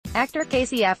Actor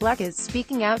Casey Affleck is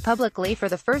speaking out publicly for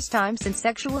the first time since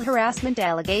sexual harassment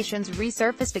allegations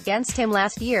resurfaced against him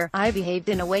last year. "I behaved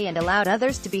in a way and allowed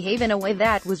others to behave in a way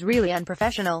that was really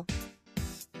unprofessional.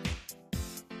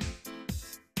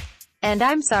 And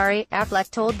I'm sorry," Affleck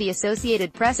told the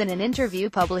Associated Press in an interview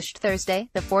published Thursday.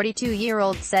 The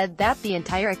 42-year-old said that the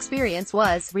entire experience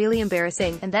was really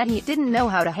embarrassing, and that he didn't know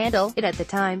how to handle it at the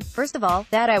time. "First of all,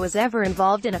 that I was ever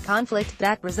involved in a conflict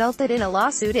that resulted in a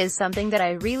lawsuit is something that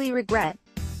I really regret.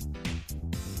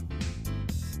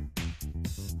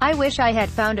 I wish I had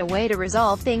found a way to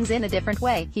resolve things in a different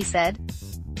way," he said.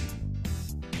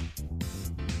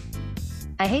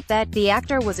 "I hate that." The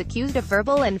actor was accused of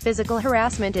verbal and physical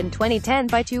harassment in 2010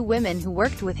 by two women who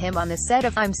worked with him on the set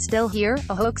of I'm Still Here,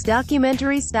 a hoax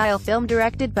documentary-style film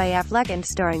directed by Affleck and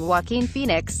starring Joaquin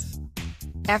Phoenix.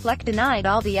 Affleck denied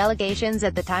all the allegations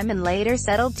at the time and later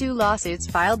settled two lawsuits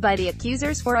filed by the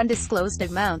accusers for undisclosed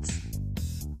amounts.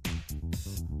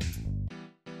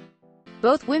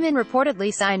 Both women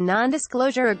reportedly signed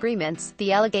non-disclosure agreements.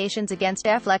 The allegations against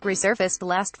Affleck resurfaced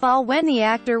last fall when the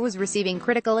actor was receiving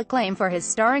critical acclaim for his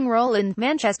starring role in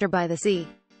Manchester by the Sea.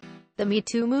 The Me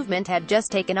Too movement had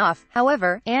just taken off,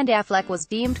 however, and Affleck was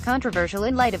deemed controversial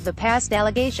in light of the past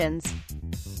allegations.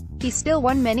 He still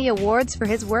won many awards for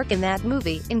his work in that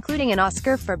movie, including an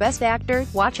Oscar for Best Actor.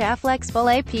 Watch Affleck's full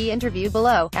AP interview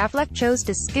below. Affleck chose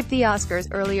to skip the Oscars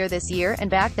earlier this year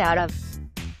and backed out of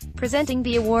presenting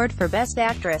the award for Best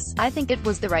Actress. "I think it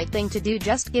was the right thing to do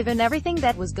just given everything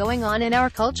that was going on in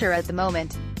our culture at the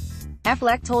moment,"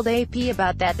 Affleck told AP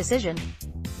about that decision.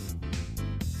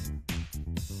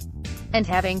 "And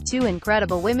having two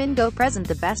incredible women go present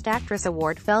the Best Actress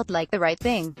award felt like the right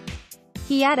thing."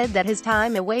 He added that his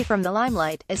time away from the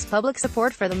limelight, as public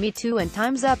support for the Me Too and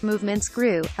Time's Up movements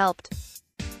grew, helped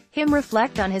him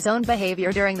reflect on his own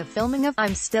behavior during the filming of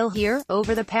I'm Still Here.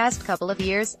 "Over the past couple of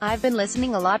years, I've been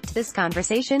listening a lot to this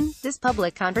conversation, this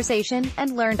public conversation,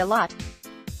 and learned a lot,"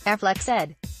 Affleck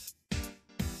said.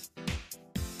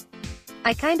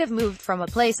 "I kind of moved from a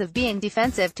place of being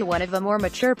defensive to one of a more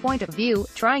mature point of view,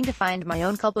 trying to find my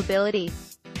own culpability.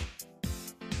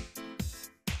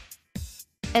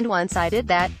 And once I did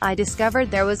that, I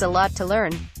discovered there was a lot to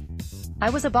learn. I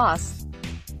was a boss.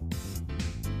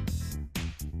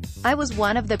 I was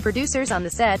one of the producers on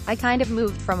the set. I kind of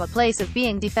moved from a place of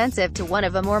being defensive to one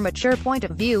of a more mature point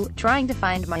of view, trying to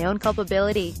find my own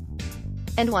culpability.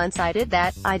 And once I did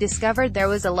that, I discovered there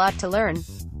was a lot to learn."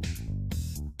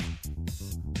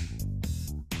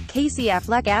 Casey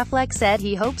Affleck said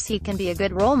he hopes he can be a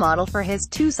good role model for his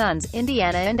two sons,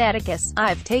 Indiana and Atticus.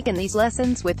 "I've taken these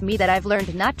lessons with me that I've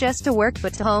learned not just to work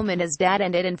but to home and as dad,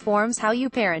 and it informs how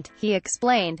you parent," he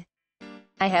explained.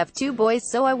 "I have two boys,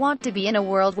 so I want to be in a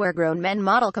world where grown men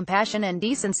model compassion and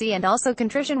decency and also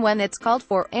contrition when it's called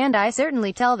for, and I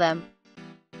certainly tell them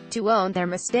to own their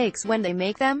mistakes when they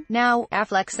make them." Now,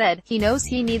 Affleck said, he knows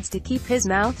he needs to keep his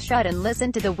mouth shut and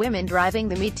listen to the women driving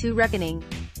the Me Too reckoning.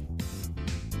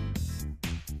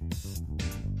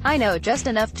 "I know just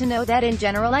enough to know that in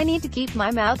general I need to keep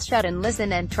my mouth shut and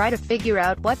listen and try to figure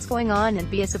out what's going on and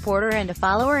be a supporter and a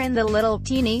follower in the little,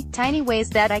 tiny ways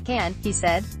that I can," he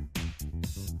said.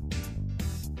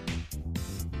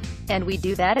 "And we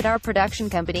do that at our production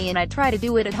company, and I try to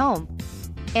do it at home.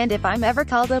 And if I'm ever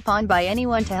called upon by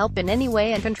anyone to help in any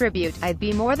way and contribute, I'd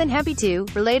be more than happy to."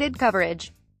 Related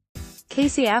coverage.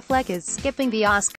 Casey Affleck is skipping the Oscars.